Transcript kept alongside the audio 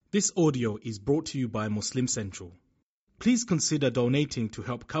This audio is brought to you by Muslim Central. Please consider donating to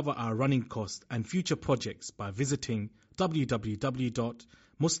help cover our running costs and future projects by visiting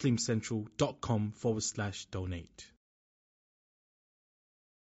www.muslimcentral.com/donate.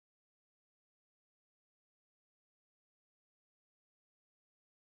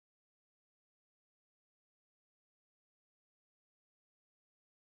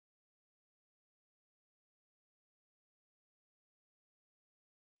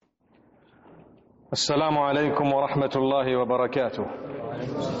 السلام عليكم ورحمة الله وبركاته.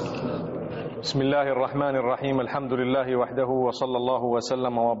 بسم الله الرحمن الرحيم. الحمد لله وحده وصلى الله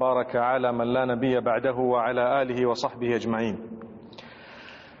وسلم وبارك على من لا نبي بعده وعلى آله وصحبه أجمعين.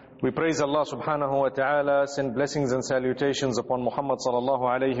 We praise Allah subhanahu wa ta'ala, send blessings and salutations upon Muhammad sallallahu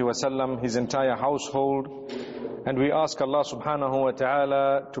alayhi wa sallam, his entire household, and we ask Allah subhanahu wa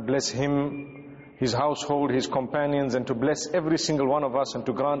ta'ala to bless him, his household, his companions, and to bless every single one of us and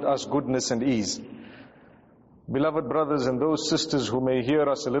to grant us goodness and ease. Beloved brothers and those sisters who may hear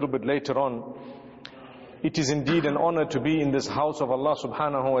us a little bit later on, it is indeed an honor to be in this house of Allah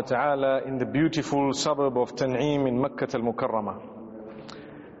subhanahu wa ta'ala in the beautiful suburb of Tan'im in Makkah al-Mukarramah.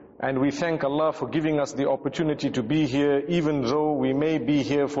 And we thank Allah for giving us the opportunity to be here, even though we may be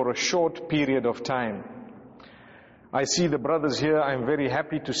here for a short period of time. I see the brothers here. I'm very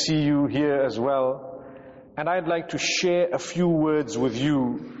happy to see you here as well. And I'd like to share a few words with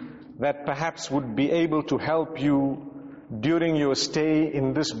you that perhaps would be able to help you during your stay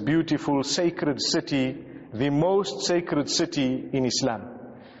in this beautiful sacred city, the most sacred city in Islam,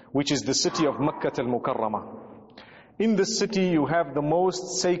 which is the city of Makkah al-Mukarramah. In this city you have the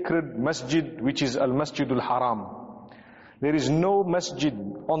most sacred masjid, which is al-Masjid al-Haram. There is no masjid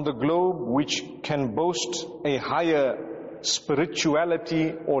on the globe which can boast a higher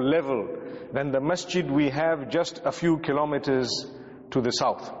spirituality or level than the masjid we have just a few kilometers to the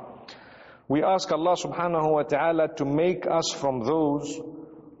south. We ask Allah subhanahu wa ta'ala to make us from those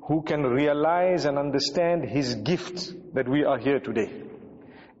who can realize and understand His gift that we are here today.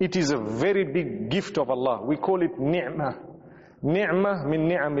 It is a very big gift of Allah. We call it ni'mah. Ni'mah min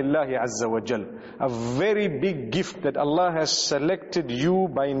ni'amillahi azza wa jal. A very big gift that Allah has selected you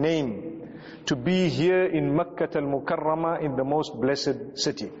by name to be here in Makkah al-Mukarramah, in the most blessed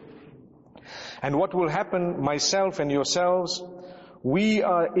city. And what will happen, myself and yourselves, we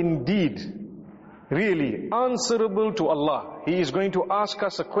are indeed really answerable to Allah. He is going to ask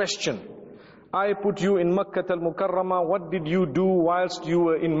us a question. I put you in Makkah al-Mukarramah. What did you do whilst you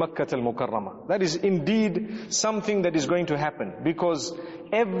were in Makkah al-Mukarramah? That is indeed something that is going to happen, because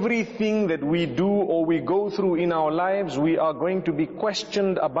everything that we do or we go through in our lives, we are going to be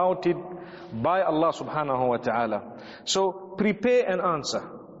questioned about it by Allah subhanahu wa ta'ala. So prepare an answer.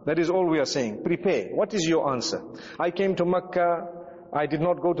 That is all we are saying. Prepare. What is your answer? I came to Makkah. I did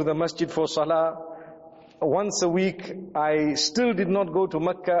not go to the masjid for salah. Once a week, I still did not go to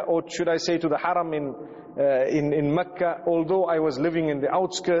Makkah, or should I say to the Haram in Makkah, although I was living in the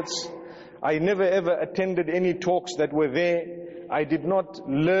outskirts. I never ever attended any talks that were there. I did not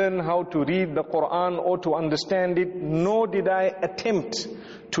learn how to read the Quran or to understand it, nor did I attempt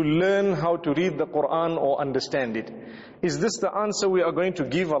to learn how to read the Quran or understand it. Is this the answer we are going to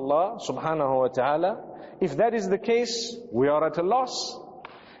give Allah subhanahu wa ta'ala? If that is the case, we are at a loss,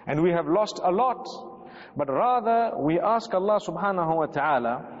 and we have lost a lot. But rather, we ask Allah subhanahu wa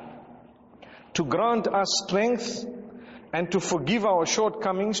ta'ala to grant us strength and to forgive our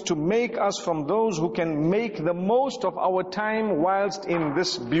shortcomings, to make us from those who can make the most of our time whilst in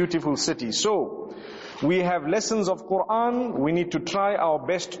this beautiful city. So, we have lessons of Quran. We need to try our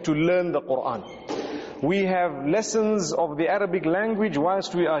best to learn the Quran. We have lessons of the Arabic language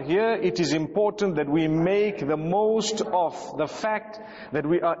whilst we are here. It is important that we make the most of the fact that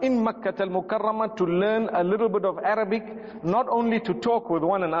we are in Makkah al-Mukarramah to learn a little bit of Arabic, not only to talk with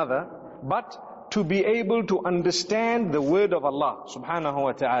one another, but to be able to understand the word of Allah subhanahu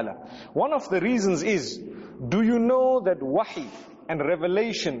wa ta'ala. One of the reasons is, do you know that wahi and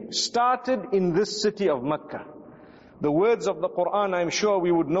revelation started in this city of Makkah? The words of the Quran, I'm sure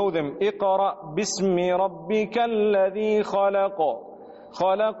we would know them. اقرأ باسم ربك الذي خلق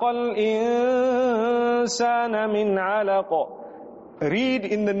خلق الإنسان من علق. Read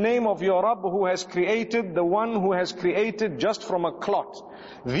in the name of your Rabb who has created, the one who has created just from a clot.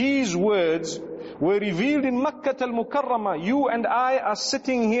 These words were revealed in Makkah al-Mukarramah. You and I are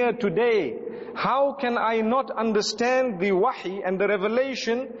sitting here today. How can I not understand the wahi and the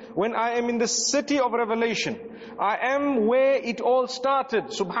revelation when I am in the city of revelation? I am where it all started,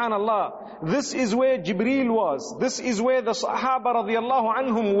 subhanallah. This is where Jibreel was. This is where the Sahaba radiallahu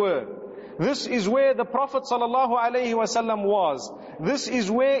anhum were. This is where the Prophet ﷺ was. This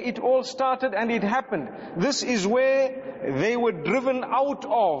is where it all started and it happened. This is where they were driven out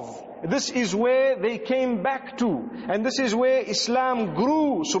of. This is where they came back to. And this is where Islam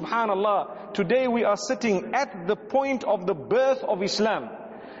grew, subhanallah. Today we are sitting at the point of the birth of Islam.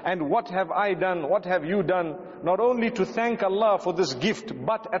 And what have I done? What have you done? Not only to thank Allah for this gift,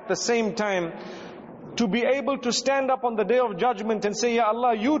 but at the same time, to be able to stand up on the Day of Judgment and say, Ya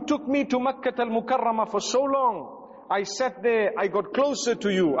Allah, you took me to Makkah al-Mukarramah for so long. I sat there, I got closer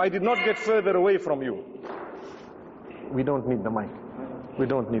to you. I did not get further away from you. We don't need the mic. We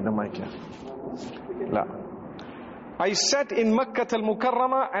don't need the mic here. La. I sat in Makkah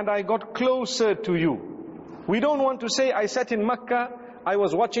al-Mukarramah and I got closer to you. We don't want to say, I sat in Makkah, I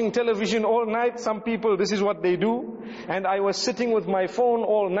was watching television all night. Some people, this is what they do. And I was sitting with my phone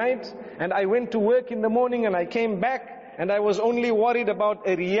all night. And I went to work in the morning and I came back. And I was only worried about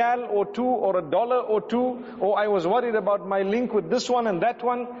a riyal or two or a dollar or two. Or I was worried about my link with this one and that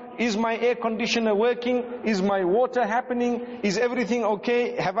one. Is my air conditioner working? Is my water happening? Is everything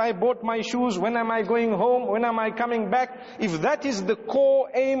okay? Have I bought my shoes? When am I going home? When am I coming back? If that is the core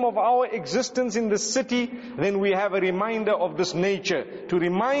aim of our existence in this city, then we have a reminder of this nature to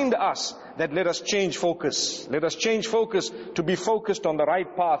remind us that let us change focus. Let us change focus to be focused on the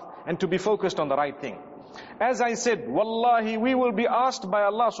right path and to be focused on the right thing. As I said, wallahi, we will be asked by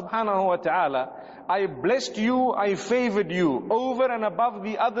Allah subhanahu wa ta'ala, I blessed you, I favored you over and above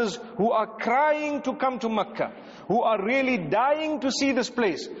the others who are crying to come to Makkah, who are really dying to see this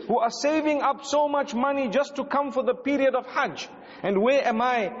place, who are saving up so much money just to come for the period of Hajj. And where am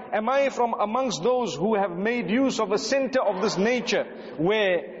I? Am I from amongst those who have made use of a center of this nature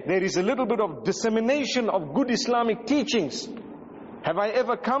where there is a little bit of dissemination of good Islamic teachings? Have I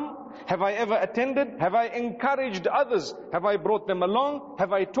ever come? Have I ever attended? Have I encouraged others? Have I brought them along?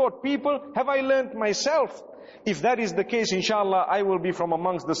 Have I taught people? Have I learned myself? If that is the case, inshallah, I will be from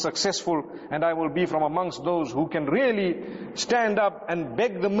amongst the successful, and I will be from amongst those who can really stand up and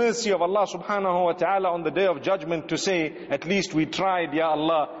beg the mercy of Allah subhanahu wa ta'ala on the Day of Judgment to say, at least we tried, Ya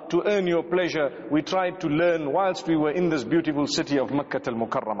Allah, to earn your pleasure. We tried to learn whilst we were in this beautiful city of Makkah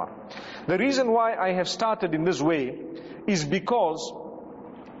al-Mukarramah. The reason why I have started in this way is because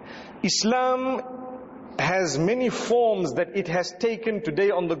Islam has many forms that it has taken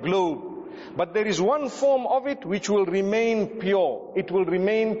today on the globe. But there is one form of it which will remain pure. It will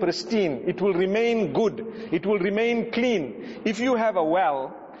remain pristine. It will remain good. It will remain clean. If you have a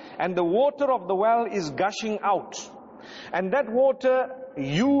well and the water of the well is gushing out, and that water,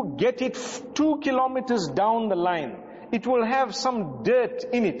 you get it 2 kilometers down the line, it will have some dirt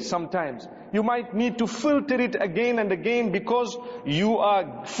in it sometimes. You might need to filter it again and again because you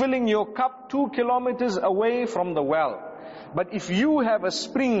are filling your cup 2 kilometers away from the well. But if you have a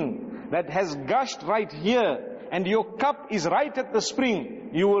spring that has gushed right here and your cup is right at the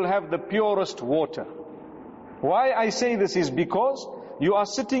spring, you will have the purest water. Why I say this is because you are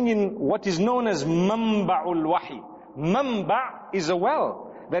sitting in what is known as Manba'ul Wahi. Manba' is a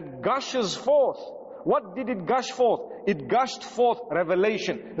well that gushes forth. What did it gush forth? It gushed forth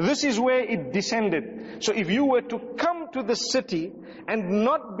revelation. This is where it descended. So if you were to come to the city and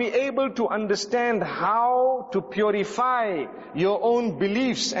not be able to understand how to purify your own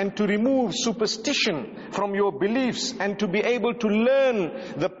beliefs and to remove superstition from your beliefs and to be able to learn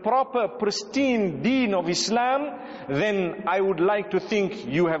the proper pristine deen of Islam, then I would like to think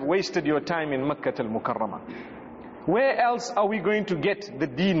you have wasted your time in Makkah al-Mukarramah. Where else are we going to get the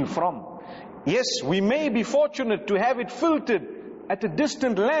deen from? Yes, we may be fortunate to have it filtered at a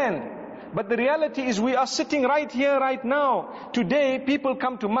distant land. But the reality is we are sitting right here, right now. Today, people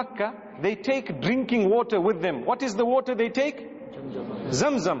come to Makkah, they take drinking water with them. What is the water they take?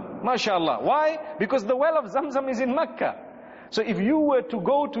 Zamzam. MashaAllah. Why? Because the well of Zamzam is in Makkah. So if you were to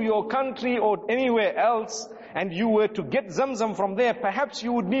go to your country or anywhere else, and you were to get Zamzam from there, perhaps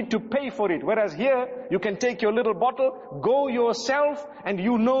you would need to pay for it. Whereas here, you can take your little bottle, go yourself, and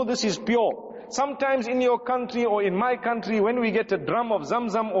you know this is pure. Sometimes in your country or in my country, when we get a drum of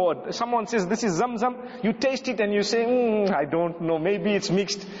Zamzam or someone says this is Zamzam, you taste it and you say, I don't know, maybe it's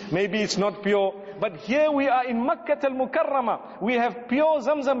mixed, maybe it's not pure. But here we are in Makkah al-Mukarramah. We have pure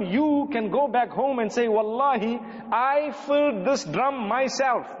Zamzam. You can go back home and say, Wallahi, I filled this drum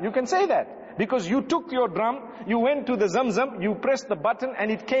myself. You can say that. Because you took your drum, you went to the Zamzam, you pressed the button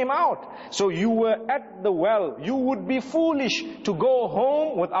and it came out. So you were at the well. You would be foolish to go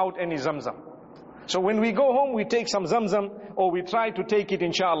home without any Zamzam. So when we go home, we take some Zamzam or we try to take it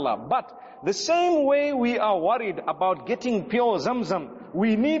inshallah. But the same way we are worried about getting pure Zamzam,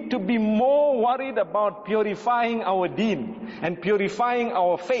 We need to be more worried about purifying our deen and purifying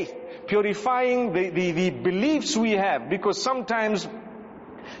our faith, purifying the beliefs we have, because sometimes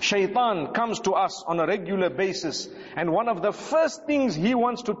Shaitan comes to us on a regular basis, and one of the first things he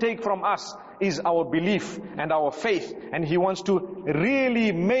wants to take from us is our belief and our faith, and he wants to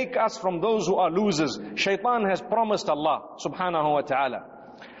really make us from those who are losers. Shaitan has promised Allah subhanahu wa ta'ala.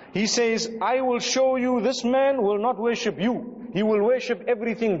 He says, I will show you, this man will not worship you. He will worship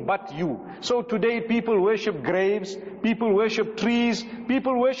everything but you. So today people worship graves, people worship trees,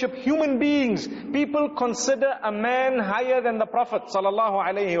 people worship human beings. People consider a man higher than the Prophet sallallahu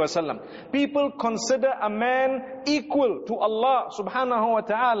alaihi wasallam. People consider a man equal to Allah subhanahu wa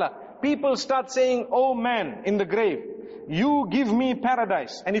ta'ala. People start saying, oh man in the grave, you give me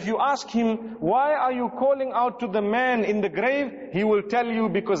paradise. And if you ask him, why are you calling out to the man in the grave? He will tell you,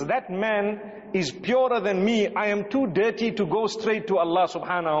 because that man is purer than me. I am too dirty to go straight to Allah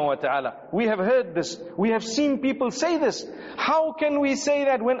subhanahu wa ta'ala. We have heard this. We have seen people say this. How can we say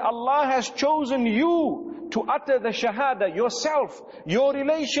that when Allah has chosen you to utter the shahada yourself? Your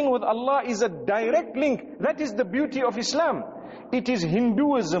relation with Allah is a direct link. That is the beauty of Islam. It is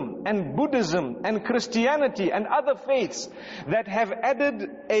Hinduism and Buddhism and Christianity and other faiths that have added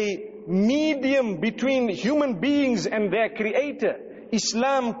a medium between human beings and their creator.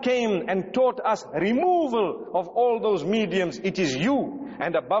 Islam came and taught us removal of all those mediums. It is you,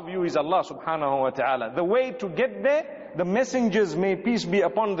 and above you is Allah subhanahu wa ta'ala. The way to get there, the messengers, may peace be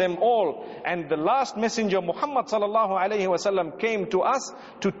upon them all, and the last messenger Muhammad sallallahu alayhi wasallam came to us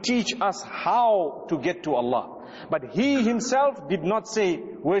to teach us how to get to Allah. But he himself did not say,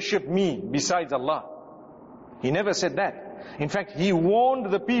 worship me besides Allah. He never said that. In fact, he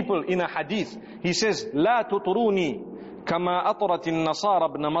warned the people in a hadith. He says, لا تطروني كما أطرت النصارى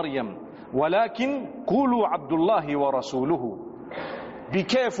ابن مريم ولكن قولوا عبد الله ورسوله. Be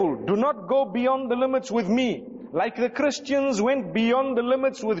careful, do not go beyond the limits with me, like the Christians went beyond the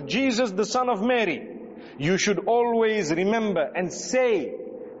limits with Jesus the son of Mary. You should always remember and say,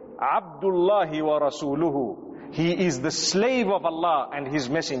 Abdullahi wa Rasuluhu. He is the slave of Allah and His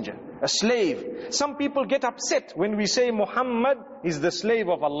messenger. A slave. Some people get upset when we say Muhammad is the slave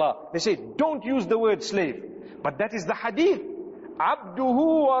of Allah. They say, don't use the word slave. But that is the hadith.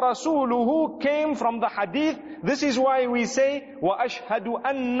 Abduhu wa Rasuluhu came from the hadith. This is why we say, wa ashhadu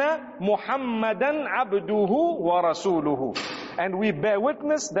anna Muhammadan abduhu wa rasuluhu. And we bear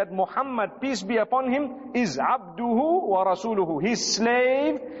witness that Muhammad, peace be upon him, is abduhu wa rasuluhu. His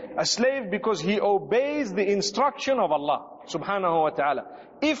slave, a slave because he obeys the instruction of Allah subhanahu wa ta'ala.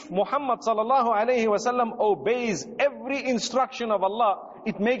 If Muhammad sallallahu alayhi wa sallam obeys every instruction of Allah,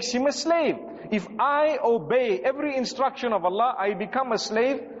 it makes him a slave. If I obey every instruction of Allah, I become a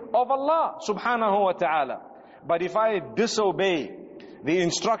slave of Allah subhanahu wa ta'ala. But if I disobey the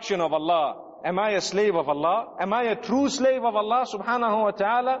instruction of Allah, am I a slave of Allah? Am I a true slave of Allah subhanahu wa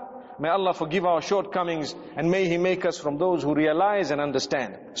ta'ala? May Allah forgive our shortcomings, and may He make us from those who realize and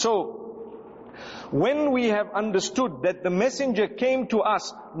understand. So, when we have understood that the messenger came to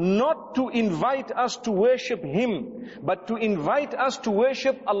us not to invite us to worship him, but to invite us to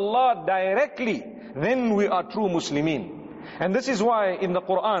worship Allah directly, then we are true Muslimin. And this is why in the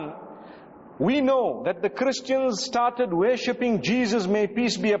Quran, we know that the Christians started worshipping Jesus, may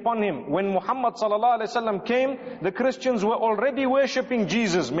peace be upon him. When Muhammad sallallahu alaihi wasallam came, the Christians were already worshipping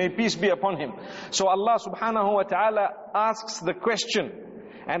Jesus, may peace be upon him. So Allah subhanahu wa ta'ala asks the question,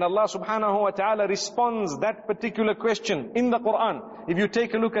 and Allah subhanahu wa ta'ala responds that particular question in the Quran. If you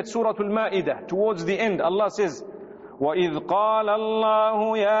take a look at Surah Al-Ma'idah, towards the end, Allah says, وَإِذْ قَالَ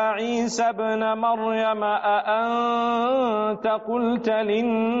اللَّهُ يَا عِيسَى ابْنَ مَرْيَمَ أَأَنْتَ قُلْتَ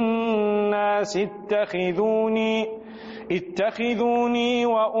لِلنَّاسِ اتَّخِذُونِي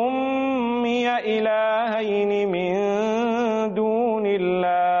وَأُمِّيَ إِلَٰهَيْنِ مِن دُونِ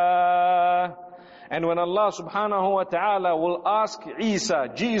اللَّهِ. And when Allah subhanahu wa ta'ala will ask Isa,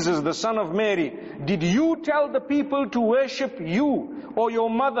 Jesus the son of Mary, did you tell the people to worship you or your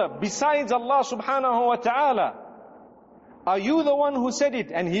mother besides Allah subhanahu wa ta'ala? Are you the one who said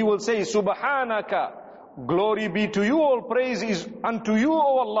it? And he will say, Subhanaka, glory be to you, all praise is unto you,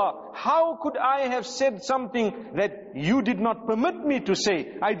 O Allah. How could I have said something that you did not permit me to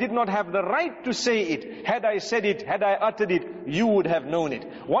say? I did not have the right to say it. Had I said it, had I uttered it, you would have known it.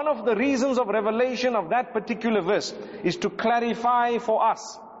 One of the reasons of revelation of that particular verse is to clarify for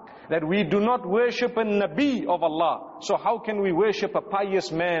us that we do not worship a Nabi of Allah. So how can we worship a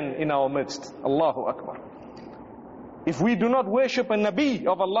pious man in our midst? Allahu Akbar. If we do not worship a Nabi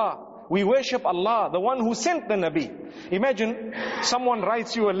of Allah, we worship Allah, the one who sent the Nabi. Imagine someone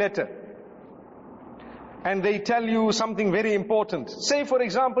writes you a letter. and they tell you something very important. Say for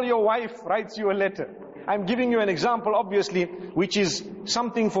example, your wife writes you a letter. I'm giving you an example obviously, which is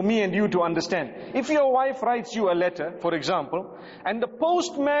something for me and you to understand. If your wife writes you a letter, for example, and the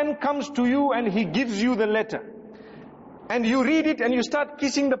postman comes to you and he gives you the letter, and you read it and you start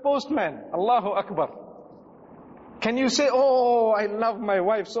kissing the postman, Allahu Akbar. Can you say, oh, I love my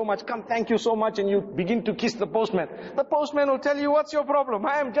wife so much, come, thank you so much, and you begin to kiss the postman? The postman will tell you, what's your problem?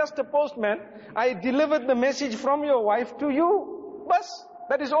 I am just a postman. I delivered the message from your wife to you. Bas,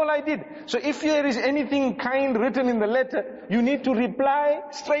 that is all I did. So if there is anything kind written in the letter, you need to reply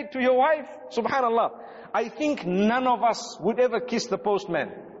straight to your wife. Subhanallah. I think none of us would ever kiss the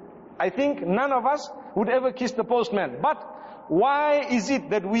postman. I think none of us would ever kiss the postman. But why is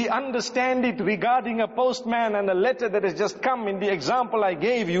it that we understand it regarding a postman and a letter that has just come in the example I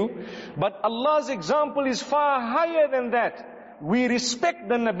gave you? But Allah's example is far higher than that. We respect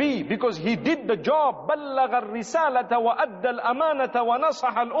the Nabi because he did the job. بَلَّغَ الرِّسَالَةَ وَأَدَّى الْأَمَانَةَ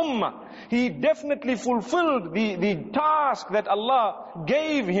وَنَصَحَ الْأُمَّةِ. He definitely fulfilled the task that Allah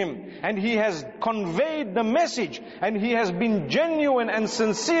gave him, and he has conveyed the message, and he has been genuine and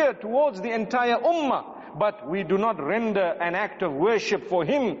sincere towards the entire ummah. But we do not render an act of worship for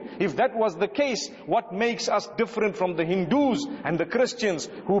him. If that was the case, what makes us different from the Hindus and the Christians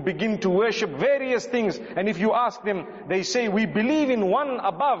who begin to worship various things? And if you ask them, they say, we believe in one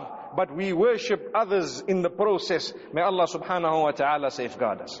above, but we worship others in the process. May Allah subhanahu wa ta'ala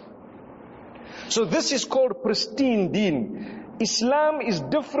safeguard us. So this is called pristine deen. Islam is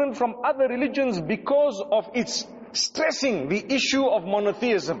different from other religions because of its stressing the issue of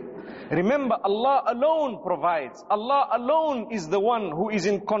monotheism. Remember, Allah alone provides. Allah alone is the one who is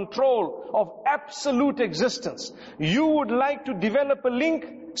in control of absolute existence. You would like to develop a link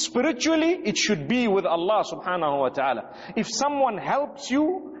spiritually, it should be with Allah subhanahu wa ta'ala. If someone helps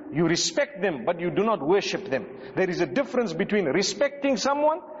you, you respect them, but you do not worship them. There is a difference between respecting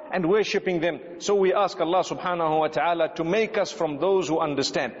someone and worshipping them. So we ask Allah subhanahu wa ta'ala to make us from those who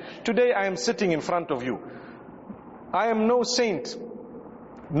understand. Today I am sitting in front of you. I am no saint.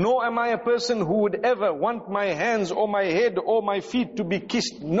 Nor am I a person who would ever want my hands or my head or my feet to be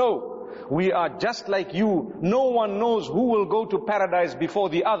kissed. No. We are just like you. No one knows who will go to paradise before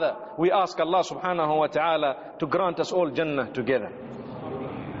the other. We ask Allah subhanahu wa ta'ala to grant us all Jannah together.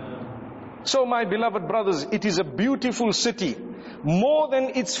 So my beloved brothers, it is a beautiful city. More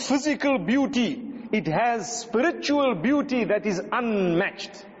than its physical beauty, it has spiritual beauty that is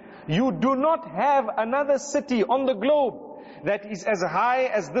unmatched. You do not have another city on the globe that is as high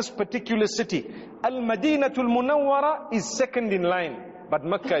as this particular city. Al-Madinatul Munawwara is second in line, but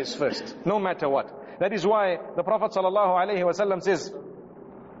Makkah is first, no matter what. That is why the Prophet ﷺ says,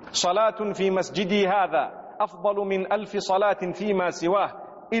 Salatun fi masjidi hadha afdalu min alfi salatin fi ma siwah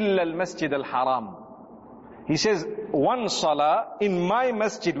illa al-masjid al-haram. He says, one salah in my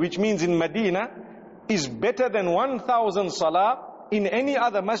masjid, which means in Medina, is better than 1,000 salah in any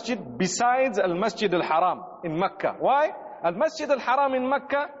other masjid besides al-Masjid al-Haram in Makkah. Why? Al-Masjid al-Haram in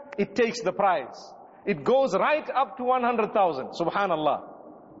Makkah, it takes the prize. It goes right up to 100,000. Subhanallah.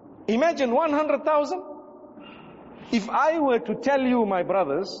 Imagine 100,000. If I were to tell you, my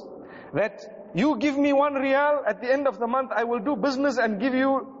brothers, that you give me 1 riyal, at the end of the month I will do business and give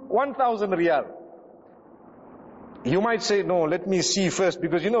you 1,000 riyal. You might say, no, let me see first,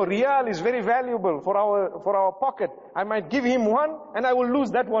 because riyal is very valuable for our pocket. I might give him one and I will lose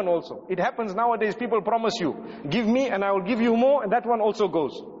that one also. It happens nowadays, people promise you, give me and I will give you more, and that one also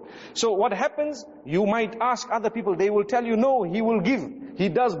goes. So what happens, you might ask other people, they will tell you, no, he will give. He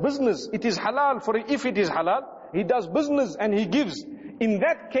does business, it is halal for if it is halal. He does business and he gives. In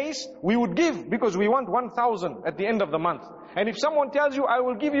that case, we would give because we want 1,000 at the end of the month. And if someone tells you, I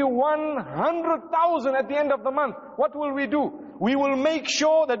will give you 100,000 at the end of the month, what will we do? We will make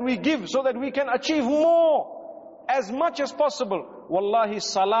sure that we give so that we can achieve more, as much as possible. Wallahi,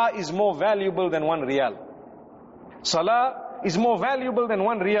 salah is more valuable than 1 riyal. Salah is more valuable than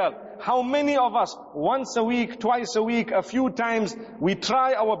 1 riyal. How many of us, once a week, twice a week, a few times, we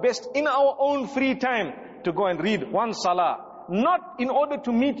try our best in our own free time to go and read 1 salah? Not in order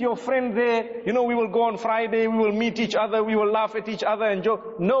to meet your friend there, we will go on Friday, we will meet each other, we will laugh at each other and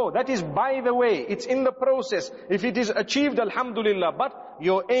joke. No, that is by the way, it's in the process. If it is achieved, alhamdulillah. But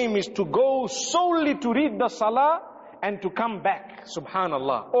your aim is to go solely to read the salah and to come back,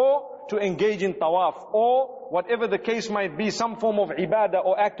 subhanallah. Or to engage in tawaf, or whatever the case might be, some form of ibadah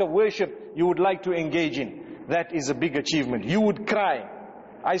or act of worship you would like to engage in. That is a big achievement. You would cry.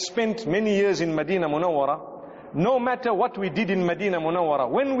 I spent many years in Medina Munawwara. No matter what we did in Medina Munawwara,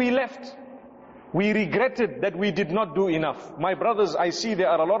 when we left, We regretted that we did not do enough. My brothers, I see there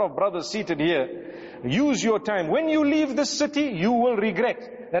are a lot of brothers seated here. Use your time. When you leave this city, you will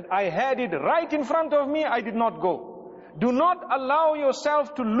regret that I had it right in front of me, I did not go. Do not allow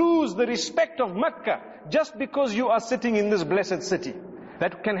yourself to lose the respect of Makkah just because you are sitting in this blessed city.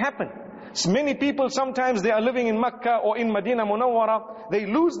 That can happen. Many people, sometimes they are living in Makkah or in Medina Munawwara, they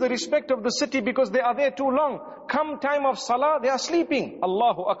lose the respect of the city because they are there too long. Come time of Salah, they are sleeping.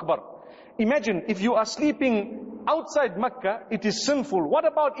 Allahu Akbar. Imagine if you are sleeping outside Makkah, it is sinful. What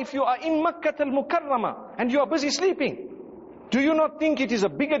about if you are in Makkah al-Mukarramah and you are busy sleeping? Do you not think it is a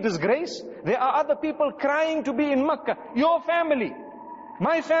bigger disgrace? There are other people crying to be in Makkah. Your family,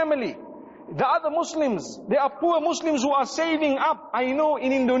 my family, the other Muslims, there are poor Muslims who are saving up. I know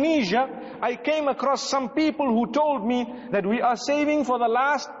in Indonesia, I came across some people who told me that we are saving for the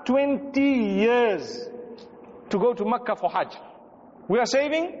last 20 years to go to Makkah for Hajj. We are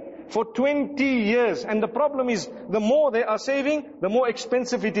saving for 20 years. And the problem is, the more they are saving, the more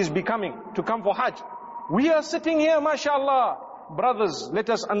expensive it is becoming to come for Hajj. We are sitting here, mashallah. Brothers, let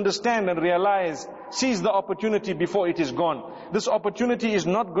us understand and realize, seize the opportunity before it is gone. This opportunity is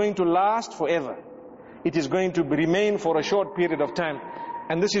not going to last forever. It is going to remain for a short period of time.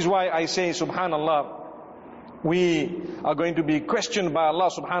 And this is why I say, subhanallah, we are going to be questioned by Allah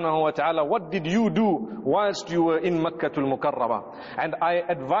subhanahu wa ta'ala. What did you do whilst you were in Makkatul Mukarramah? And I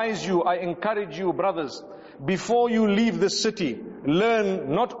advise you, I encourage you, brothers, before you leave the city,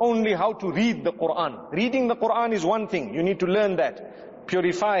 learn not only how to read the Quran. Reading the Quran is one thing. You need to learn that.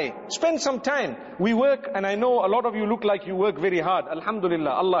 Purify. Spend some time. We work, and I know a lot of you look like you work very hard. Alhamdulillah,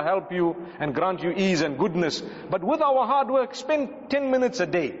 Allah help you and grant you ease and goodness. But with our hard work, spend 10 minutes a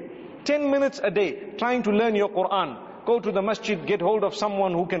day. 10 minutes a day trying to learn your Quran. Go to the masjid, get hold of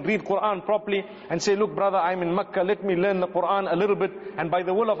someone who can read Quran properly and say, look brother, I'm in Makkah, let me learn the Quran a little bit, and by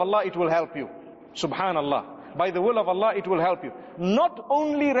the will of Allah it will help you. Subhanallah. By the will of Allah it will help you. Not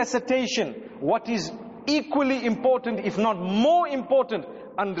only recitation, what is equally important, if not more important,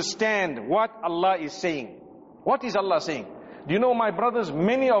 understand what Allah is saying. What is Allah saying? Do you know, my brothers,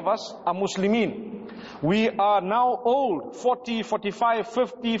 many of us are Muslimin. We are now old, 40, 45,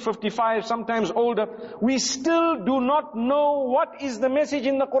 50, 55, sometimes older. We still do not know what is the message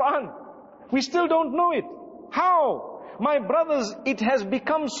in the Quran. We still don't know it. How? My brothers, it has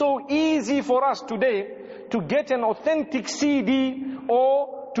become so easy for us today to get an authentic CD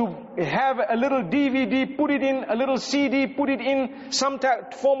or to have a little DVD, put it in, a little CD, put it in some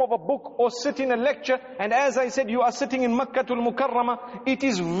form of a book, or sit in a lecture. And as I said, you are sitting in Makkatul Mukarramah. It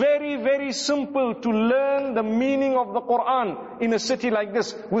is very, very simple to learn the meaning of the Quran in a city like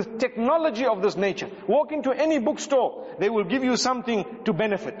this, with technology of this nature. Walk into any bookstore, they will give you something to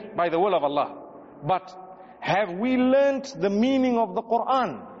benefit by the will of Allah. But have we learnt the meaning of the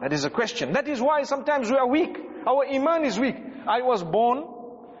Quran? That is a question. That is why sometimes we are weak. Our iman is weak. I was born,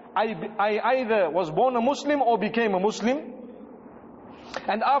 I either was born a Muslim or became a Muslim.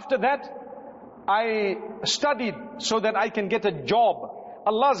 And after that, I studied so that I can get a job.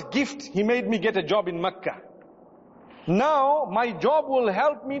 Allah's gift, He made me get a job in Makkah. Now, my job will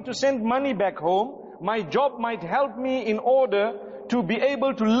help me to send money back home. My job might help me in order to be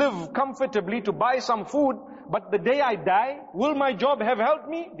able to live comfortably, to buy some food. But the day I die, will my job have helped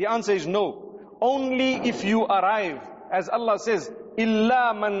me? The answer is no. Only if you arrive, as Allah says,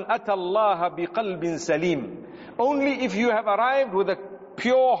 إِلَّا مَنْ أَتَى اللَّهَ بِقَلْبٍ سَلِيمٍ. Only if you have arrived with a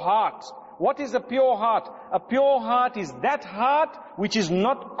pure heart. What is a pure heart? A pure heart is that heart which is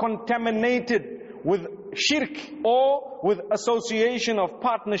not contaminated with shirk or with association of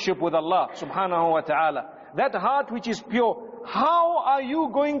partnership with Allah subhanahu wa ta'ala. That heart which is pure. How are you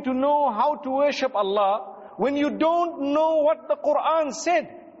going to know how to worship Allah when you don't know what the Quran said?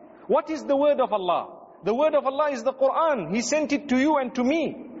 What is the word of Allah? The word of Allah is the Quran. He sent it to you and to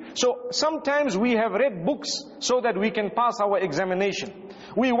me. So sometimes we have read books so that we can pass our examination.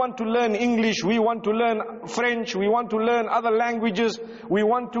 We want to learn English, we want to learn French, we want to learn other languages, we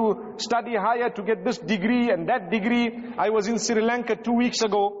want to study higher to get this degree and that degree. I was in Sri Lanka 2 weeks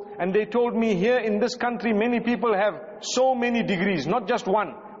ago, and they told me here in this country many people have so many degrees, not just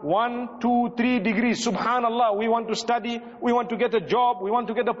one. 1, 2, 3 degrees. Subhanallah, we want to study, we want to get a job, we want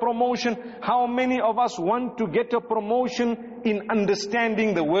to get a promotion. How many of us want to get a promotion in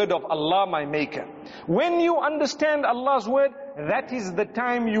understanding the word of Allah, my Maker? When you understand Allah's word, that is the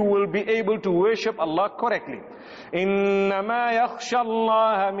time you will be able to worship Allah correctly. إِنَّمَا يَخْشَى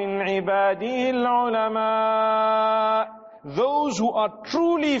اللَّهَ مِنْ عِبَادِهِ الْعُلَمَاءِ. Those who are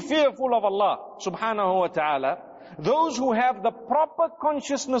truly fearful of Allah subhanahu wa ta'ala, those who have the proper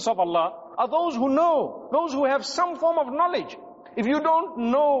consciousness of Allah, are those who know, those who have some form of knowledge. If you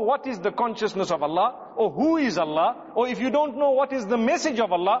don't know what is the consciousness of Allah, or who is Allah, or if you don't know what is the message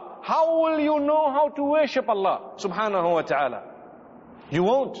of Allah, how will you know how to worship Allah subhanahu wa ta'ala? You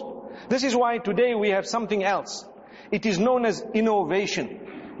won't. This is why today we have something else. It is known as innovation.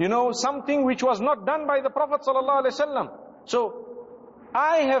 You know, something which was not done by the Prophet sallallahu alaihi wasallam. So,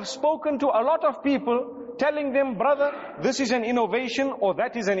 I have spoken to a lot of people telling them, brother, this is an innovation or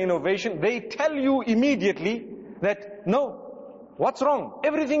that is an innovation. They tell you immediately that, no, what's wrong?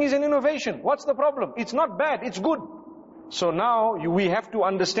 Everything is an innovation. What's the problem? It's not bad, it's good. So now we have to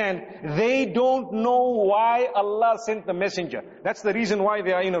understand, they don't know why Allah sent the messenger. That's the reason why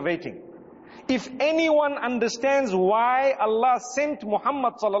they are innovating. If anyone understands why Allah sent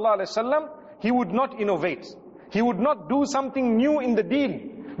Muhammad sallallahu alaihi wasallam, he would not innovate. He would not do something new in the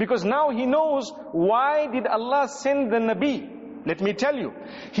deen. Because now he knows, why did Allah send the Nabi? Let me tell you.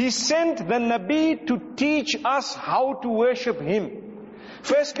 He sent the Nabi to teach us how to worship Him.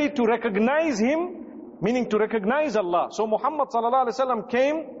 Firstly, to recognize Him, meaning to recognize Allah. So Muhammad sallallahu alaihi wasallam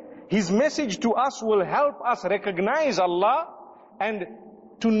came, his message to us will help us recognize Allah and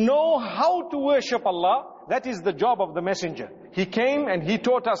to know how to worship Allah. That is the job of the messenger. He came and he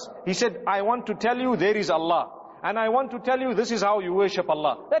taught us. He said, I want to tell you there is Allah. And I want to tell you this is how you worship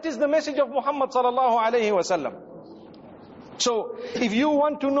Allah. That is the message of Muhammad sallallahu alaihi wasallam. So, if you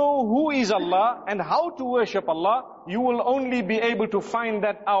want to know who is Allah and how to worship Allah, you will only be able to find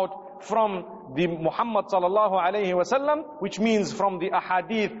that out from the Muhammad sallallahu alaihi wasallam, which means from the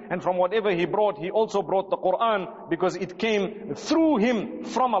ahadith and from whatever he brought. He also brought the Quran because it came through him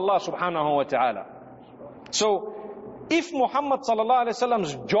from Allah subhanahu wa ta'ala. So, if Muhammad sallallahu alaihi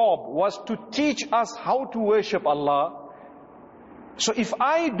wasallam's job was to teach us how to worship Allah, so if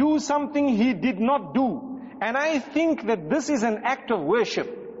I do something he did not do, and I think that this is an act of worship,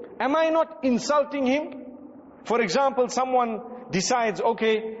 am I not insulting him? For example, someone decides,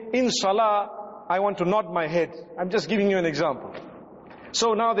 okay, in salah, I want to nod my head. I'm just giving you an example.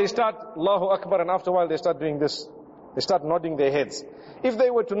 So now they start, Allahu Akbar, and after a while they start doing this. They start nodding their heads. If they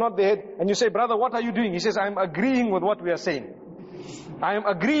were to nod their head, and you say, brother, what are you doing? He says, I'm agreeing with what we are saying. I am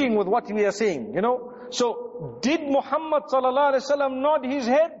agreeing with what we are saying, you know. So, did Muhammad sallallahu alaihi wasallam nod his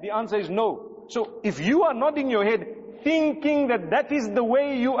head? The answer is no. So, if you are nodding your head, thinking that that is the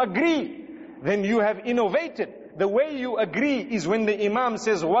way you agree, then you have innovated. The way you agree is when the Imam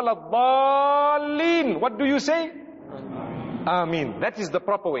says, وَلَضَّالِّينَ. What do you say? Ameen. That is the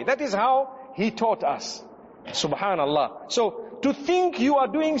proper way. That is how he taught us. Subhanallah. So, to think you are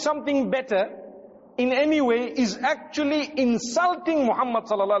doing something better in any way is actually insulting Muhammad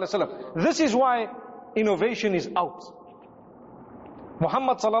sallallahu alaihi wasallam. This is why innovation is out.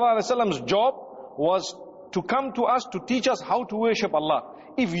 Muhammad sallallahu alaihi wasallam's job was to come to us to teach us how to worship Allah.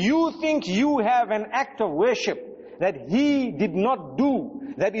 If you think you have an act of worship that he did not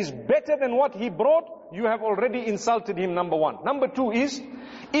do, that is better than what he brought, you have already insulted him, number one. Number two is,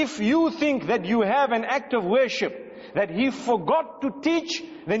 if you think that you have an act of worship that he forgot to teach,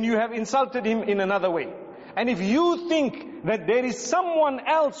 then you have insulted him in another way. And if you think that there is someone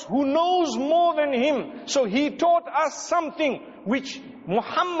else who knows more than him, so he taught us something which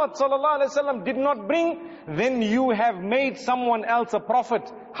Muhammad sallallahu alaihi wasallam did not bring, then you have made someone else a prophet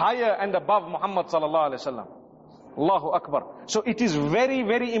higher and above Muhammad sallallahu alaihi wasallam. Allahu Akbar. So it is very,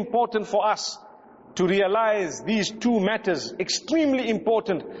 very important for us to realize these two matters, extremely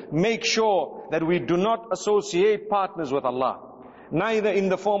important. Make sure that we do not associate partners with Allah. Neither in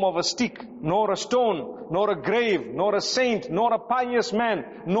the form of a stick, nor a stone, nor a grave, nor a saint, nor a pious man,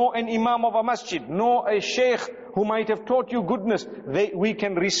 nor an imam of a masjid, nor a sheikh who might have taught you goodness. We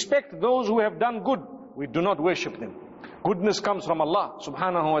can respect those who have done good. We do not worship them. Goodness comes from Allah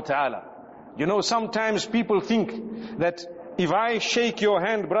subhanahu wa ta'ala. You know, sometimes people think that if I shake your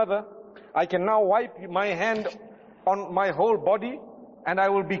hand, brother, I can now wipe my hand on my whole body and I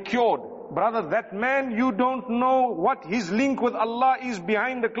will be cured. Brother, that man, you don't know what his link with Allah is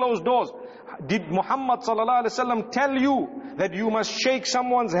behind the closed doors. Did Muhammad sallallahu alaihi wasallam tell you that you must shake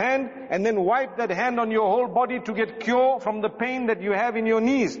someone's hand and then wipe that hand on your whole body to get cure from the pain that you have in your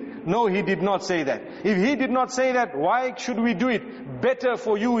knees? No, he did not say that. If he did not say that, why should we do it? Better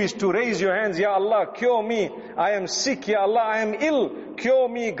for you is to raise your hands, Ya Allah, cure me. I am sick, Ya Allah, I am ill. Cure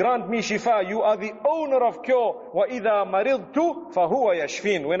me, grant me shifa. You are the owner of cure. وَإِذَا مَرِضْتُ فَهُوَ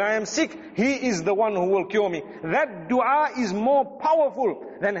يَشْفِينَ. When I am sick, He is the one who will cure me. That dua is more powerful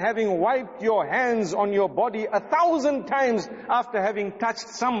than having wiped your hands on your body 1,000 times after having touched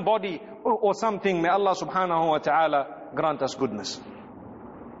somebody or something. May Allah subhanahu wa ta'ala grant us goodness.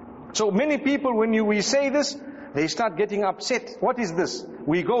 So many people, when we say this, they start getting upset. What is this?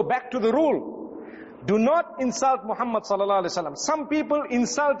 We go back to the rule. Do not insult Muhammad sallallahu alaihi wasallam. Some people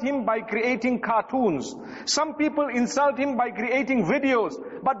insult him by creating cartoons. Some people insult him by creating videos.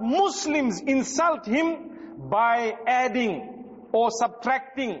 But Muslims insult him by adding or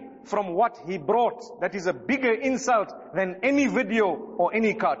subtracting from what he brought. That is a bigger insult than any video or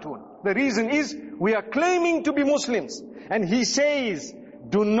any cartoon. The reason is, we are claiming to be Muslims. And he says,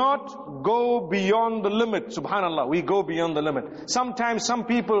 do not go beyond the limit. Subhanallah, we go beyond the limit. Sometimes some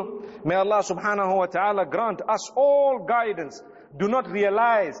people, may Allah subhanahu wa ta'ala grant us all guidance, do not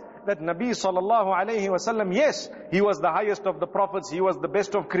realize that Nabi sallallahu alayhi wa sallam, yes, he was the highest of the prophets, he was the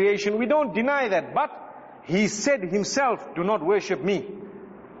best of creation. We don't deny that. But he said himself, do not worship me.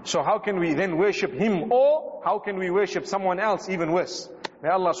 So how can we then worship him? Or how can we worship someone else even worse? May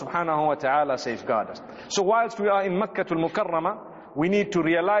Allah subhanahu wa ta'ala safeguard us. So whilst we are in Makkah al-Mukarramah, we need to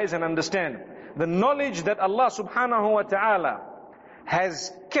realize and understand the knowledge that Allah subhanahu wa ta'ala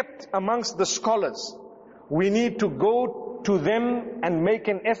has kept amongst the scholars. We need to go to them and make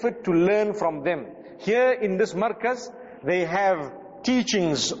an effort to learn from them. Here in this markaz, they have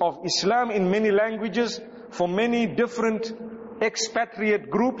teachings of Islam in many languages for many different expatriate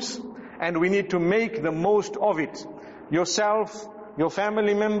groups, and we need to make the most of it. Yourself, your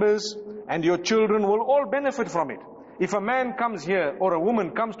family members, and your children will all benefit from it. If a man comes here or a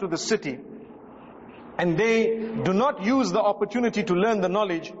woman comes to the city and they do not use the opportunity to learn the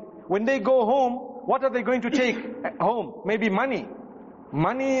knowledge, when they go home, what are they going to take home? Maybe money.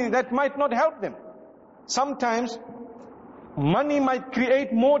 Money that might not help them. Sometimes money might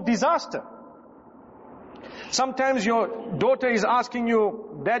create more disaster. Sometimes your daughter is asking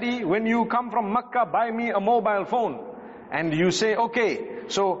you, Daddy, when you come from Makkah, buy me a mobile phone. And you say, okay.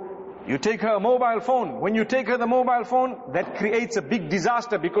 So you take her a mobile phone. When you take her the mobile phone, that creates a big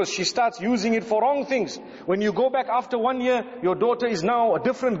disaster because she starts using it for wrong things. When you go back after 1 year, your daughter is now a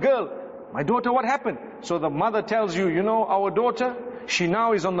different girl. My daughter, what happened? So the mother tells you, you know, our daughter, she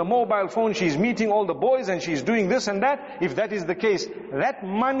now is on the mobile phone, she's meeting all the boys and she's doing this and that. If that is the case, that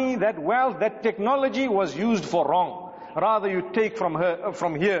money, that wealth, that technology was used for wrong. Rather you take from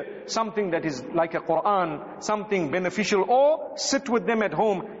here, something that is like a Quran, something beneficial, or sit with them at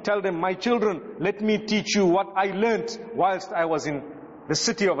home, tell them, my children, let me teach you what I learnt whilst I was in the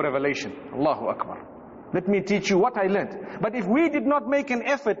city of revelation. Allahu Akbar. Let me teach you what I learnt. But if we did not make an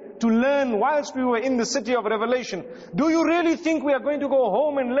effort to learn whilst we were in the city of revelation, do you really think we are going to go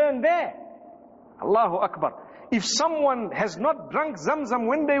home and learn there? Allahu Akbar. If someone has not drunk Zamzam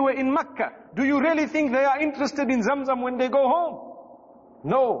when they were in Makkah, do you really think they are interested in Zamzam when they go home?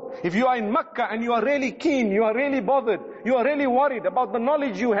 No. If you are in Makkah and you are really keen, you are really bothered, you are really worried about the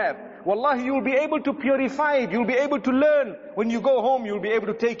knowledge you have, wallahi, you'll be able to purify it, you'll be able to learn. When you go home, you'll be able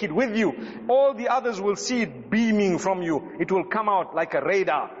to take it with you. All the others will see it beaming from you. It will come out like a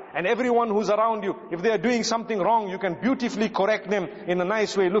radar. And everyone who's around you, if they are doing something wrong, you can beautifully correct them in a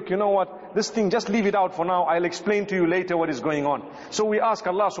nice way. Look, you know what? This thing, just leave it out for now. I'll explain to you later what is going on. So we ask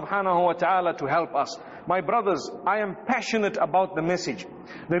Allah subhanahu wa ta'ala to help us. My brothers, I am passionate about the message.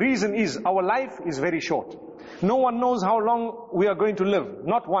 The reason is, our life is very short. No one knows how long we are going to live.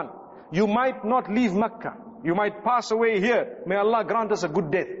 Not one. You might not leave Makkah. You might pass away here. May Allah grant us a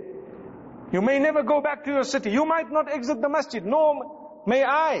good death. You may never go back to your city. You might not exit the masjid. No, may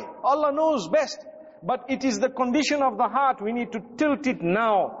I. Allah knows best. But it is the condition of the heart. We need to tilt it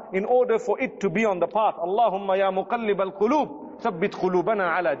now in order for it to be on the path. Allahumma ya muqallib al-qulub, thabbit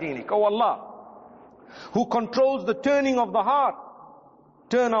qulubana ala dinik. Oh Allah, who controls the turning of the heart,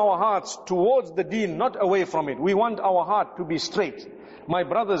 turn our hearts towards the deen, not away from it. We want our heart to be straight. My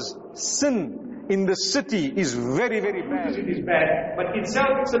brothers, sin in the city is very, very bad. It is bad, but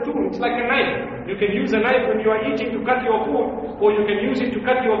itself it's a tool. It's like a knife. You can use a knife when you are eating to cut your food, or you can use it to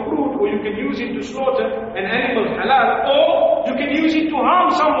cut your fruit, or you can use it to slaughter an animal halal, or you can use it to harm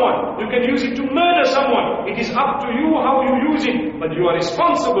someone. You can use it to murder someone. It is up to you how you use it, but you are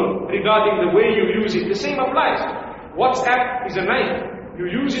responsible regarding the way you use it. The same applies. WhatsApp is a knife. You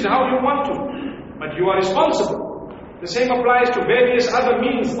use it how you want to, but you are responsible. The same applies to various other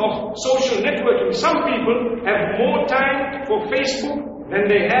means of social networking. Some people have more time for Facebook than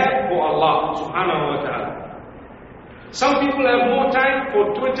they have for Allah subhanahu wa ta'ala. Some people have more time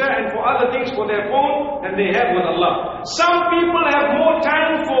for Twitter and for other things for their phone than they have with Allah. Some people have more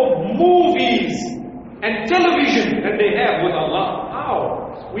time for movies and television than they have with Allah.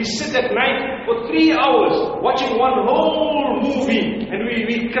 How? We sit at night for 3 hours watching one whole movie, and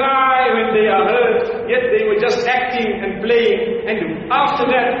we cry when they are hurt, yet they were just acting and playing. And after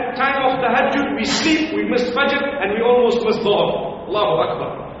that, time of tahajjud, we sleep, we miss Fajr, and we almost miss Dhuhr. Allahu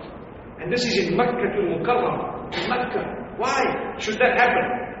Akbar. And this is in Makkah al-Mukarramah. In Makkah. Why should that happen?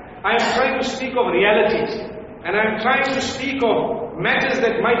 I am trying to speak of realities. And I am trying to speak of matters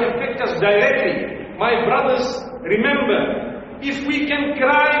that might affect us directly. My brothers, remember, if we can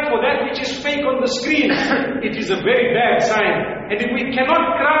cry for that which is fake on the screen, it is a very bad sign. And if we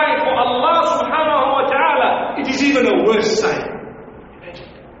cannot cry for Allah subhanahu wa ta'ala, it is even a worse sign.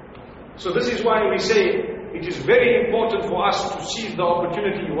 So this is why we say, it is very important for us to seize the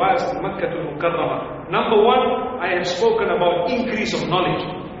opportunity whilst in Makkah al-Mukarramah. Number one, I have spoken about increase of knowledge.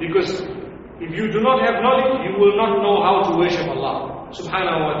 Because if you do not have knowledge, you will not know how to worship Allah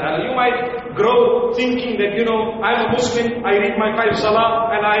subhanahu wa ta'ala. You might grow thinking that, I'm a Muslim, I read my 5 salah,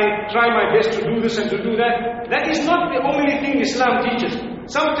 and I try my best to do this and to do that. That is not the only thing Islam teaches.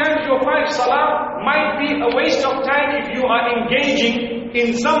 Sometimes your 5 salah might be a waste of time if you are engaging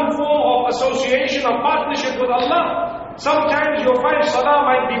in some form of association or partnership with Allah. Sometimes your 5 salah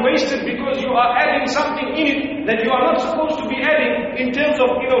might be wasted because you are adding something in it that you are not supposed to be adding in terms of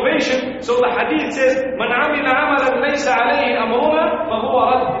innovation. So the hadith says, "Man amila amalan laysa alayhi amruna fahuwa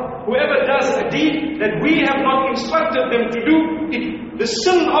rad." Whoever does a deed that we have not instructed them to do, the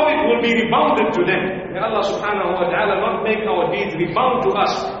sin of it will be rebounded to them. May Allah subhanahu wa ta'ala not make our deeds rebound to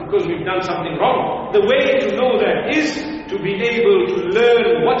us because we've done something wrong. The way to know that is to be able to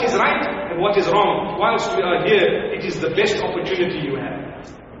learn what is right and what is wrong. Whilst we are here, it is the best opportunity you have.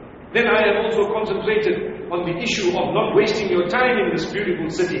 Then I have also concentrated on the issue of not wasting your time in this beautiful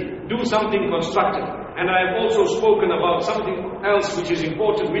city. Do something constructive. And I have also spoken about something else which is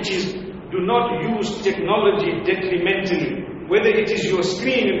important, which is do not use technology detrimentally. Whether it is your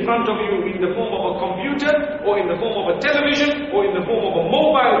screen in front of you in the form of a computer, or in the form of a television, or in the form of a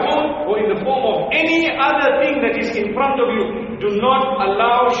mobile phone, or in the form of any other thing that is in front of you, do not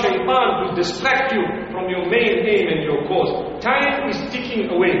allow shaitan to distract you from your main aim and your cause. Time is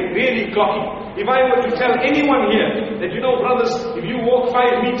ticking away, really clocking. If I were to tell anyone here that, brothers, if you walk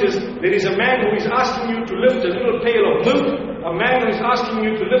 5 meters, there is a man who is asking you to lift a little pail of milk, a man who is asking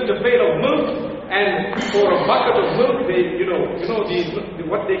you to lift a pail of milk, and for a bucket of milk, they,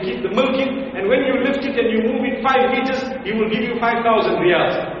 what they keep the milk in, and when you lift it and you move it 5 meters, he will give you 5,000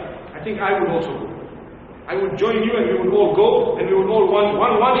 riyals. I think I would also go. I would join you and we would all go, and we would all one,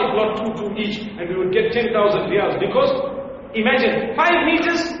 if not two each, and we would get 10,000 riyals. Because, imagine, 5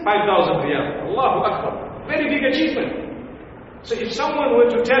 meters, 5,000 riyals. Allahu Akbar. Very big achievement. So if someone were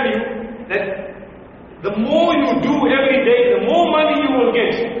to tell you that the more you do every day, the more money you will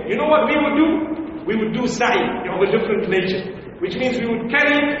get, you know what we would do? We would do sa'i of a different nature. Which means we would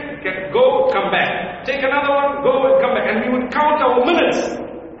carry it, go, come back. Take another one, go and come back. And we would count our minutes.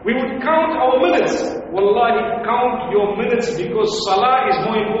 We would count our minutes. Wallahi, count your minutes, because salah is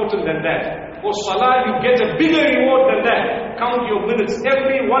more important than that. For salah, you get a bigger reward than that. Count your minutes.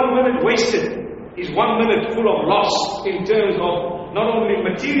 Every 1 minute wasted is 1 minute full of loss in terms of not only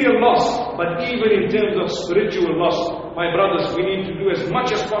material loss, but even in terms of spiritual loss. My brothers, we need to do as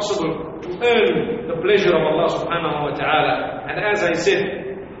much as possible to earn the pleasure of Allah subhanahu wa ta'ala. And as I said,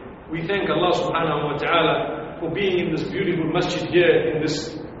 we thank Allah subhanahu wa ta'ala for being in this beautiful masjid here, in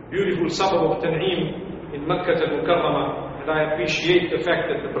this beautiful suburb of Tan'im in Makkah al-Mukarramah. And I appreciate the fact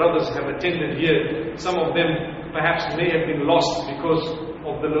that the brothers have attended here. Some of them perhaps may have been lost because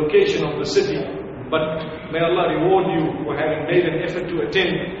of the location of the city. But may Allah reward you for having made an effort to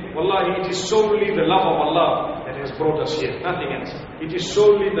attend. Wallahi, it is solely the love of Allah that has brought us here, nothing else. It is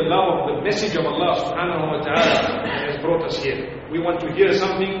solely the love of the message of Allah subhanahu wa ta'ala that has brought us here. We want to hear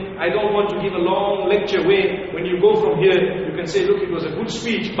something. I don't want to give a long lecture where when you go from here, you can say, look, it was a good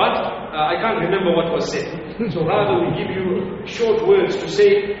speech, but I can't remember what was said. So rather we give you short words to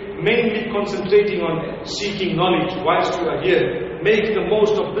say, mainly concentrating on seeking knowledge whilst you are here. Make the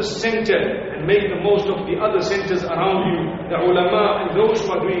most of this center and make the most of the other centers around you, the ulama and those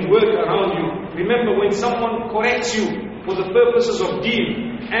who are doing work around you. Remember, when someone corrects you for the purposes of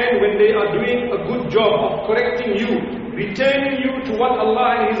deen, and when they are doing a good job of correcting you, returning you to what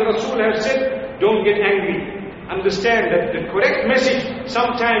Allah and His Rasul have said, don't get angry. Understand that the correct message,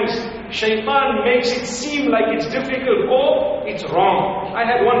 sometimes shaitan makes it seem like it's difficult or it's wrong. I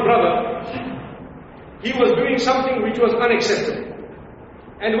had one brother, he was doing something which was unacceptable.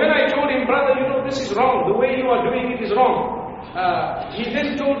 And when I told him, brother, this is wrong, the way you are doing it is wrong. He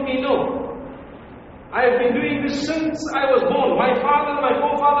then told me, no, I have been doing this since I was born. My father, my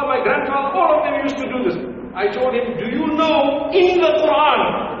forefather, my grandfather, all of them used to do this. I told him, do you know, in the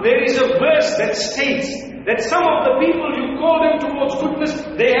Quran, there is a verse that states that some of the people you call them towards goodness,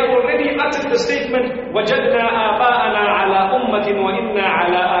 they have already uttered the statement, وَجَدْنَا آبَاءَنَا عَلَىٰ أُمَّةٍ وَإِنَّا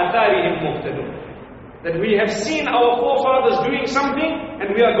عَلَىٰ آثَارِهِمْ مُهْتَدُونَ. That we have seen our forefathers doing something and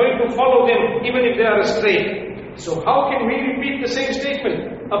we are going to follow them even if they are astray. So how can we repeat the same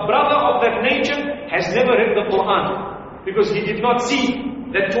statement? A brother of that nature has never read the Quran, because he did not see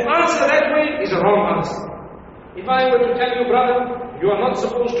that to answer that way is a wrong answer. If I were to tell you, brother, you are not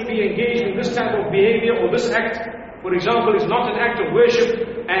supposed to be engaged in this type of behavior or this act, for example, is not an act of worship,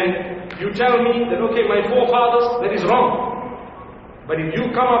 and you tell me that, okay, my forefathers, that is wrong. But if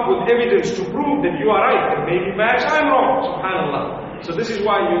you come up with evidence to prove that you are right, then maybe perhaps I'm wrong, subhanAllah. So this is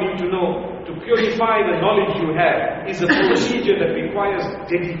why you need to know, to purify the knowledge you have is a procedure that requires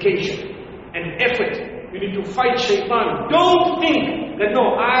dedication and effort. You need to fight shaitan. Don't think that,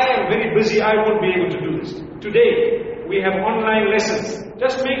 no, I am very busy, I won't be able to do this. Today, we have online lessons.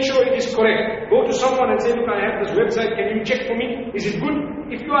 Just make sure it is correct. Go to someone and say, look, I have this website, can you check for me? Is it good?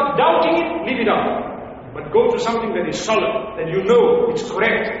 If you are doubting it, leave it out. But go to something that is solid, that you know it's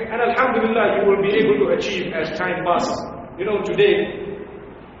correct. And alhamdulillah, you will be able to achieve as time passes. You know, today,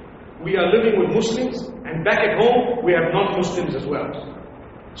 we are living with Muslims, and back at home, we have non-Muslims as well.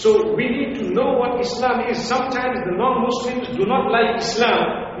 So we need to know what Islam is. Sometimes the non-Muslims do not like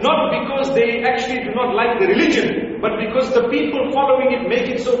Islam, not because they actually do not like the religion, but because the people following it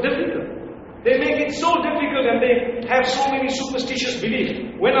make it so difficult. They make it so difficult, and they have so many superstitious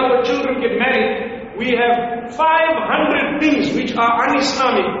beliefs. When our children get married, we have 500 things which are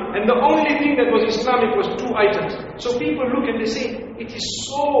un-Islamic, and the only thing that was Islamic was 2 items. So people look and they say, it is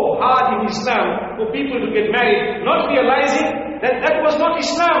so hard in Islam for people to get married, not realizing that was not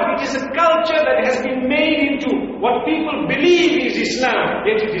Islam. It is a culture that has been made into what people believe is Islam,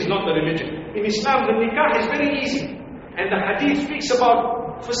 yet it is not the religion. In Islam, the nikah is very easy, and the hadith speaks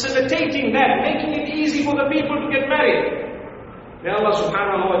about facilitating that, making it easy for the people to get married. May Allah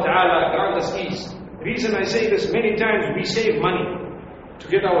subhanahu wa ta'ala grant us ease. The reason I say this, many times we save money to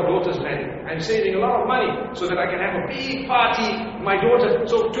get our daughters married. I'm saving a lot of money so that I can have a big party for my daughter.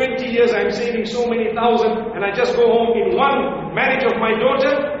 So 20 years I'm saving so many thousand, and I just go home in one marriage of my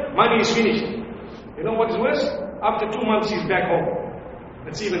daughter, money is finished. You know what is worse? After 2 months she's back home.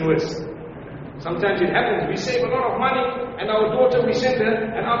 That's even worse. Sometimes it happens, we save a lot of money, and our daughter, we send her,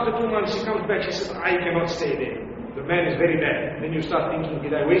 and after 2 months she comes back, she says, I cannot stay there. The man is very bad. Then you start thinking,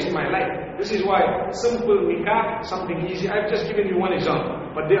 did I waste my life? This is why simple nikah, something easy. I've just given you one example.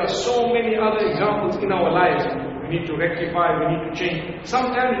 But there are so many other examples in our lives. We need to rectify, we need to change.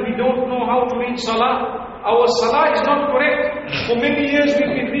 Sometimes we don't know how to read salah. Our salah is not correct. For many years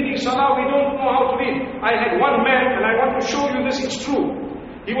we've been reading salah, we don't know how to read. I had one man, and I want to show you this, it's true.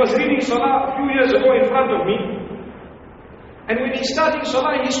 He was reading salah a few years ago in front of me. And when he's starting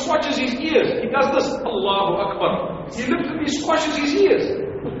salah, he squashes his ears. He does this, Allahu Akbar. He looks at me, squashes his ears.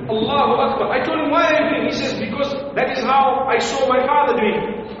 Allahu Akbar. I told him, why are you doing? He says, because that is how I saw my father doing.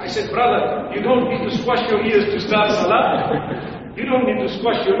 I said, brother, you don't need to squash your ears to start salah. You don't need to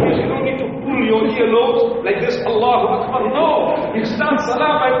squash your ears. You don't need to pull your earlobes like this, Allahu Akbar. No. You start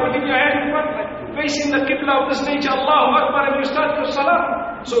salah by putting your hand in front, facing the qibla of this nature, Allahu Akbar, and you start your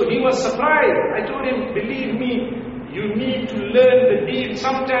salah. So he was surprised. I told him, believe me, you need to learn the deen.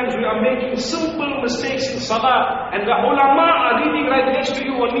 Sometimes we are making simple mistakes in salah, and the ulama are reading right next to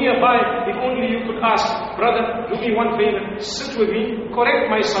you or nearby. If only you could ask, brother, do me one favor, sit with me, correct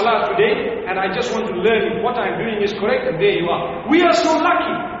my salah today, and I just want to learn if what I'm doing is correct, and there you are. We are so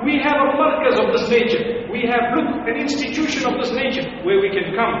lucky. We have a markaz of this nature. We have, look, an institution of this nature where we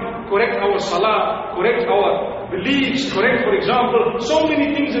can come, correct our salah, correct our beliefs, correct, for example, so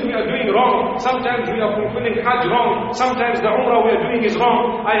many things that we are doing wrong. Sometimes we are fulfilling Hajj wrong. Sometimes the Umrah we are doing is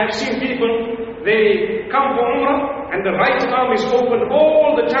wrong. I have seen people, they come for Umrah and the right arm is open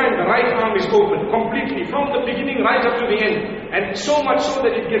all the time. The right arm is open completely from the beginning right up to the end. And so much so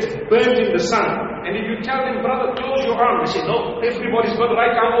that it gets burnt in the sun. And if you tell them, brother, close your arm, they say, no, everybody's got the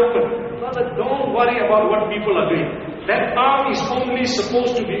right arm open. Brother, don't worry about what people are doing. That arm is only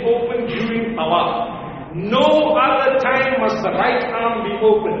supposed to be open during tawaf. No other time must the right arm be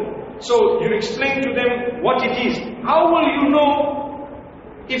open. So you explain to them what it is. How will you know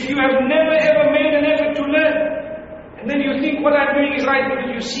if you have never ever made an effort to learn? And then you think what I'm doing is right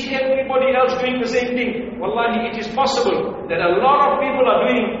because you see everybody else doing the same thing. Wallahi, it is possible that a lot of people are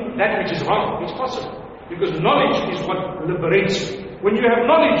doing that which is wrong. It's possible. Because knowledge is what liberates you. When you have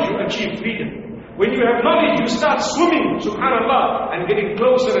knowledge, you achieve freedom. When you have knowledge, you start swimming, subhanallah, and getting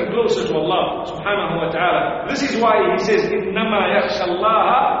closer and closer to Allah, subhanahu wa ta'ala. This is why he says, إِنَّمَا يَخْشَى اللَّهَ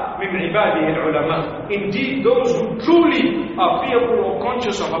مِنْ عِبَادِهِ الْعُلَمَاءِ. Indeed, those who truly are fearful or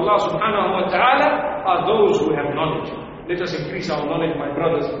conscious of Allah, subhanahu wa ta'ala, are those who have knowledge. Let us increase our knowledge, my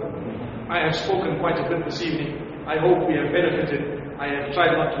brothers. I have spoken quite a bit this evening. I hope we have benefited. I have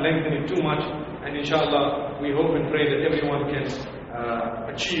tried not to lengthen it too much. And inshallah, we hope and pray that everyone can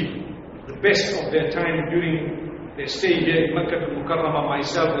achieve the best of their time during they stay here in Makkah al-Mukarramah,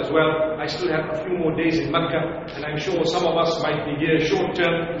 myself as well. I still have a few more days in Makkah, and I'm sure some of us might be here short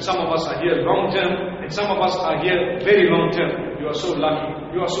term, some of us are here long term, and some of us are here very long term. You are so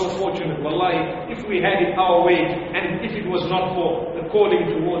lucky, you are so fortunate. Wallahi, if we had it our way, and if it was not for the calling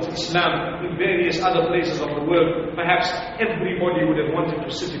towards Islam in various other places of the world, perhaps everybody would have wanted to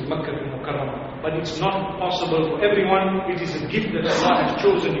sit in Makkah al-Mukarramah. But it's not possible for everyone. It is a gift that Allah has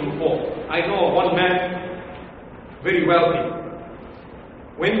chosen you for. I know of one man, very wealthy.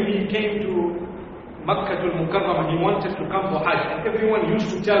 When he came to Makkah al-Mukarramah, he wanted to come for Hajj, and everyone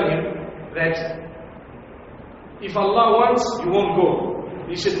used to tell him that if Allah wants, you won't go.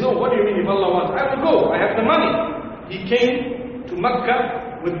 He said, no, what do you mean if Allah wants? I will go, I have the money. He came to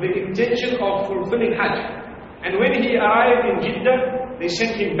Makkah with the intention of fulfilling Hajj. And when he arrived in Jeddah, they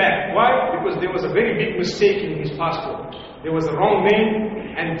sent him back. Why? Because there was a very big mistake in his passport. There was a wrong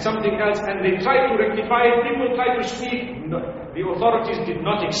name and something else, and they tried to rectify it. People tried to speak. No, the authorities did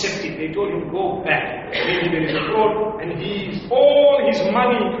not accept it. They told him, go back. Maybe there is a fraud, and all his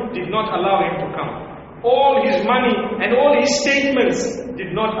money did not allow him to come. All his money and all his statements did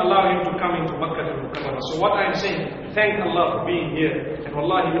not allow him to come into Makkah al-Mukarramah. So what I am saying, thank Allah for being here. And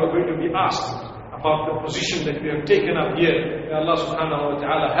wallahi, you are going to be asked about the position that we have taken up here. May Allah subhanahu wa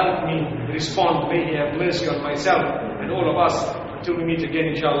ta'ala help me respond. May He have mercy on myself and all of us. Until we meet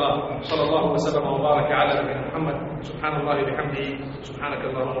again, inshallah. Sallallahu wa sallam wa baraka ala nabiyina Muhammad. Subhanallah bihamdihi. Subhanaka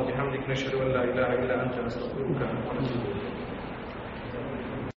Allahumma bihamdik. Nashhadu an la ilaha illa anta nastaghfiruka wa natubu ilayk.